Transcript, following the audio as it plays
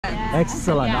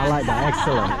Excellent. I like that.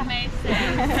 Excellent.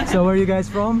 Amazing. So where are you guys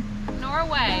from?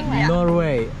 Norway.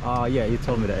 Norway. Yeah, you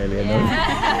told me that earlier.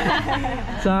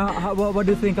 So what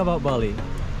do you think about Bali?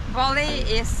 Bali is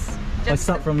just... Let's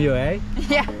start from you, eh?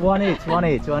 Yeah. One each.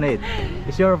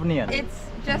 It's your opinion. It's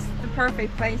just the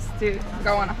perfect place to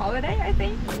go on a holiday, I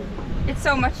think. It's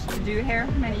so much to do here,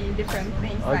 many different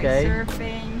things like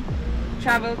surfing,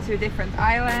 travel to different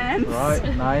islands.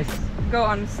 Right, nice. Go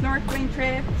on snorkeling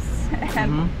trips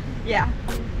and yeah,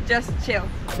 just chill.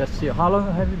 Just chill. How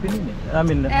long have you been in it? I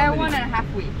mean,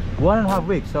 1.5 weeks. 1.5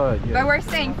 weeks, so but we're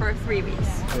staying for 3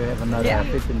 weeks. We have another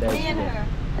 15 days.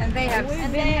 And they have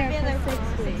been there for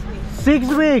 6 weeks.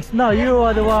 6 weeks? No, you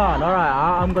are the one. All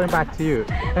right, I'm going back to you.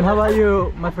 And how about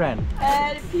you, my friend?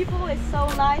 The people is so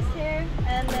nice here,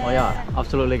 and oh yeah,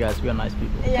 absolutely, guys. We are nice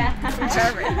people. Yeah,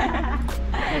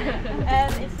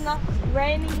 and it's not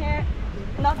raining here,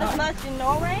 not as much in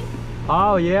Norway.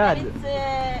 Oh yeah. And it's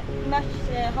much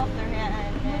hotter here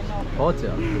in Norway.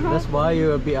 Hotter. That's why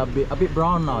you're a bit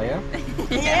brown now, yeah?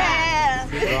 Yeah.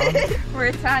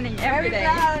 We're tanning every day.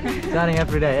 Tanning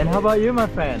every day. And how about you, my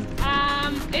friend?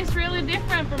 It's really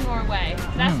different from Norway.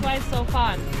 That's why it's so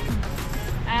fun.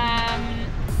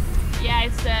 Yeah,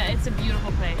 it's a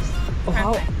beautiful place.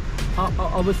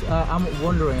 I'm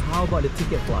wondering, how about the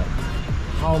ticket flight?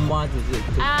 How much is it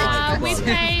to fly to we Bali?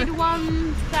 paid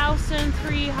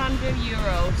 1,300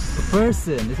 euros. Per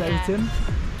person, is that return?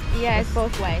 Yeah, it's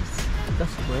both ways.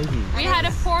 That's crazy. We had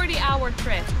a 40-hour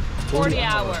trip. 40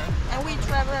 hour. And we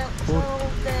travel to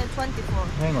the 24.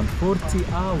 Hang on, 40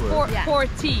 hours.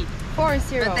 40.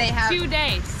 40. But they have 2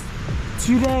 days.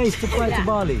 2 days to fly to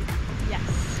Bali. Yes.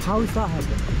 How is that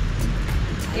happen?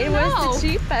 It was the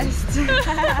cheapest.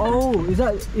 Oh, is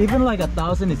that even like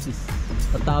 1,000? It's just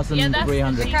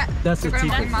 1,300. That's the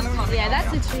cheapest. Yeah,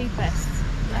 that's the cheapest.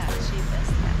 That's the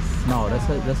cheapest. Yes. No,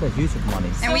 that's a huge of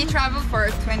money. And we traveled for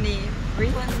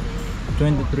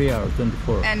 23 hours,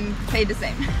 24. and paid the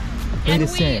same. And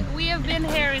we have been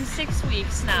here in 6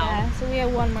 weeks now. Yeah, so we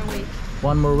have 1 more week.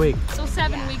 1 more week. So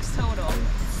 7 weeks total.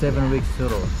 7 weeks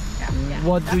total. Yeah.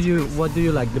 What do you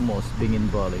like the most being in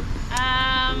Bali?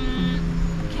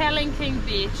 Kellinking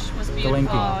Beach was beautiful.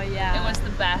 Kellinking. Oh yeah. It was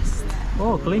the best.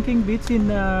 Oh, Kellinking Beach in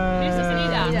Nusa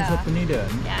Penida. Nusa Penida.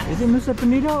 Yeah. Is it Nusa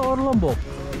Penida or Lombok?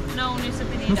 No, Nusa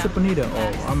Penida. Nusa Penida.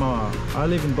 Oh, I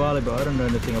live in Bali, but I don't know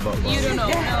anything about Bali. You don't know.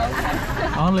 No.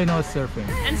 I only know surfing.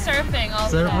 And surfing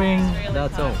also. Surfing, Really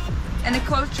that's fun. all. And the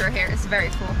culture here is very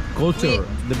cool. Culture,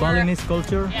 the Balinese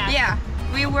culture. Yeah.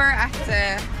 We were at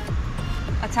a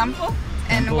temple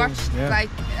and watched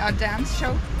like a dance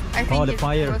show. I think the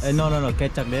fire. was... No,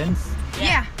 kecakdance.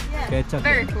 Yeah. Kecakdance.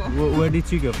 Very cool. Where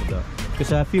did you go for that? Because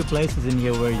there are a few places in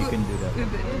here where you can do that.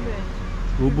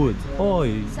 Ubud. Oh,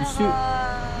 you should.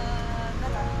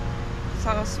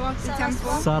 Saraswati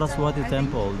temple. Saraswati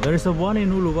temple. There is a one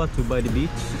in Uluwatu by the beach,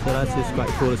 so that's just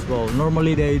quite cool as well.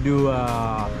 Normally they do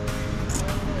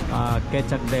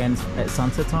kecakdance at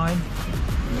sunset time.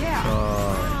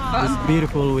 Yeah. It's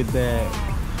beautiful with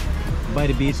by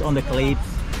the beach on the cliffs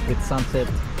with sunset.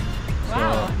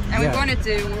 Wow. And we wanted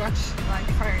to watch like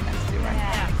fire dance too, right?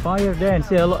 Yeah. Fire dance.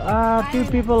 Yeah. Few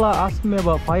people are asking me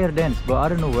about fire dance, but I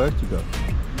don't know where to go.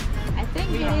 I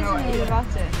think it is in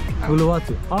Uluwatu.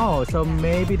 Uluwatu. Oh, so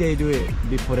maybe they do it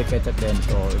before the kecakdance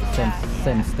or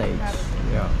same stage.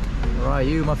 Yeah. Right,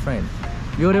 you, my friend.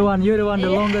 You're the one, the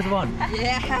longest one.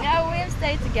 Yeah. No, we have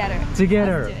stayed together.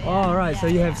 Together. All right. So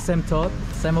you have same thought,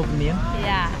 same opinion.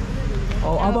 Yeah.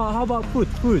 Oh, how about food?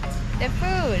 Food. The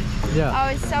food. Yeah. Oh,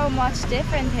 it's so much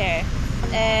different here.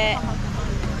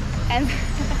 And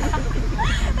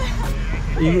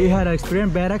you had an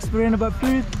experience, bad experience about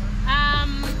food?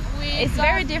 It's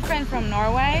very different from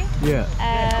Norway. Yeah.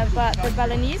 But the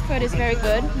Balinese food is very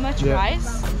good. Much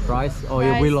rice. Rice? Oh,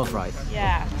 yeah, we love rice.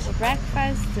 Yeah, for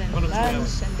breakfast and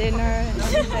lunch and dinner and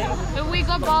everything. But we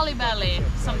got Bali belly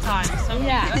sometimes. A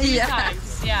few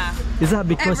times. Yeah. Is that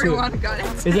because everyone got it?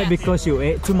 Is that because you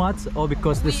ate too much or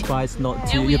because the spice not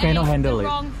too? You cannot handle it.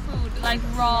 Wrong food, like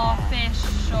raw fish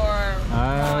or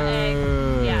raw egg.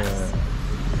 Yes.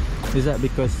 Is that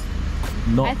because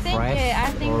not fresh?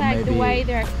 I think like maybe... the way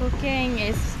they're cooking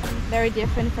is very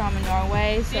different from in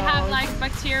Norway. So they have like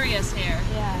bacteria here.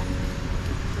 Yeah.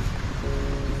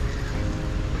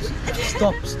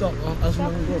 Stop.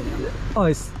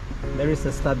 Oh, there is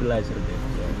a stabilizer there.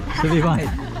 So be fine.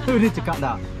 We need to cut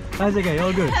that. That's okay.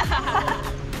 All good.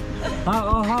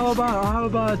 How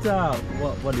about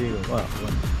what do you do?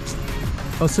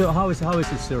 Oh, so how is it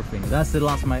surfing? That's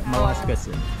my last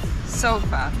question. So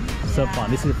fun. So fun.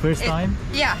 This is the first time?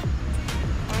 Yeah.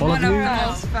 All One of of you? the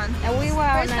most fun. And we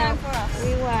were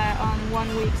on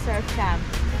 1 week surf camp.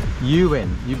 You win.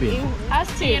 You been. Us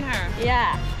two. Me and her.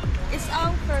 Yeah. It's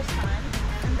our first time.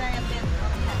 And then I've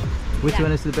been Which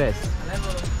one is the best?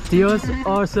 Tio's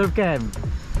or surf camp?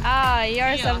 Oh,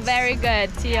 yours are very good,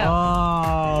 Tio.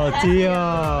 Oh,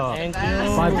 Tio. Thank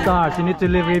you. 5 stars. You need to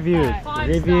leave reviews.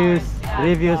 Reviews.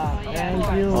 Reviews. Thank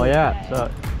you. Oh yeah. So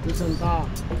Tusanta.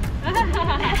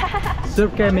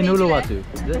 surf camp in Uluwatu.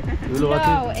 Is it? Uluwatu?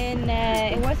 No,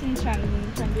 it was in Canggu.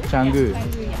 Canggu. Yes,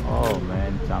 Canggu, yeah. Oh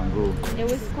man, Canggu. It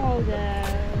was called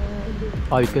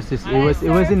Oh, because it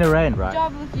was in the rain, right?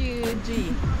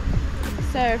 WG.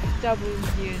 Surf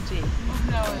WG.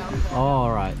 No. Oh,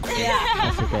 all right. Yeah.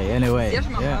 That's okay. Anyway,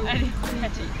 yeah.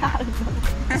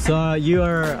 So you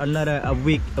are a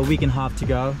week and a half to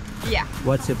go. Yeah.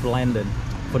 What's your plan then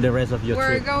for the rest of your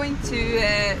We're trip? going to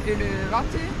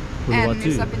Uluwatu and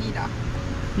Uluwatu. Nusa Penida.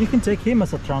 You can take him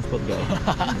as a transport guy.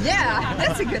 Yeah,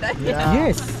 that's a good idea.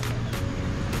 Yes.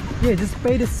 Yeah, just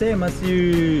pay the same as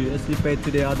you pay to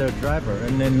the other driver,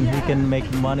 and then he can make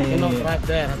money Cannot drive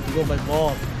there. Have to go by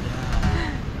boat.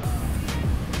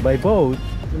 by boat.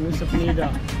 To Nusa Penida.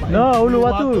 No,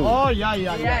 Uluwatu. Oh yeah.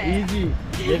 Easy.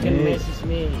 They can Yeah. message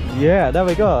me. Yeah, there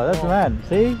we go. That's the man.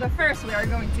 See, But first we are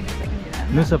going to Nusa Penida.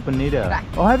 Nusa Penida. Back.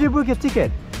 Oh, have you booked your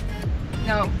ticket?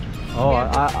 No. Oh,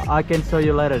 Yeah. I can show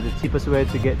you later the cheapest way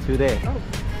to get to there. Oh.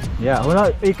 Yeah,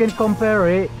 well, you can compare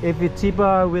it. If it's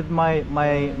cheaper with my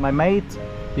mate,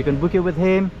 you can book it with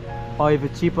him. Or if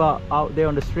it's cheaper out there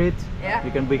on the street, Yeah.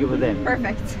 you can book it with them.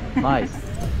 Perfect. Nice.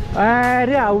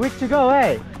 And yeah, a week to go,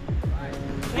 eh?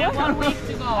 Yeah, 1 week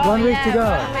to go. 1 week to go.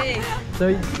 Hey. So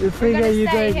you figure gonna you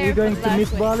stay guys here you're going for to the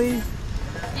miss last Bali?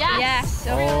 Yes. Yes.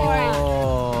 So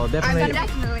Oh, I'm definitely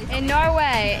definitely. in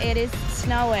Norway, it is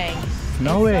snowing.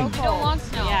 snowing. We don't want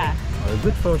snow. Yeah.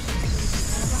 Good for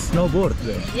snowboard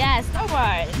then. Yeah,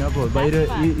 snowboard. Snowboard, but That's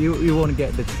fun. you won't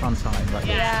get the sunshine, right?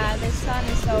 Yeah, the sun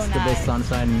is so It's nice. the best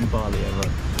sunshine in Bali ever.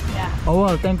 Yeah. Oh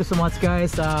well, thank you so much,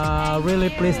 guys. Really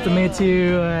pleased to meet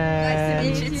you. And,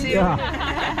 Nice to meet you too.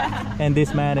 Yeah. And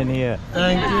this man in here.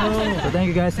 Thank you. So thank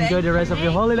you guys. Enjoy the rest of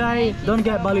your holiday. Don't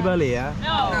get Bali, yeah?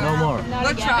 No. No more. Not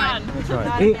We'll again. try. That's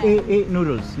right. Eat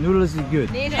noodles. Noodles is good.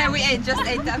 Yeah, we just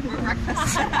ate that for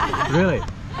breakfast. Really?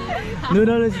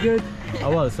 Noodle is good.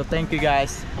 Oh well, so thank you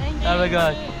guys. Thank you. Have a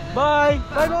good. Bye.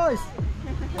 Bye, boys.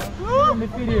 Woo, my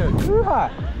video. Woo-ha.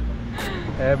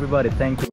 Everybody, thank you.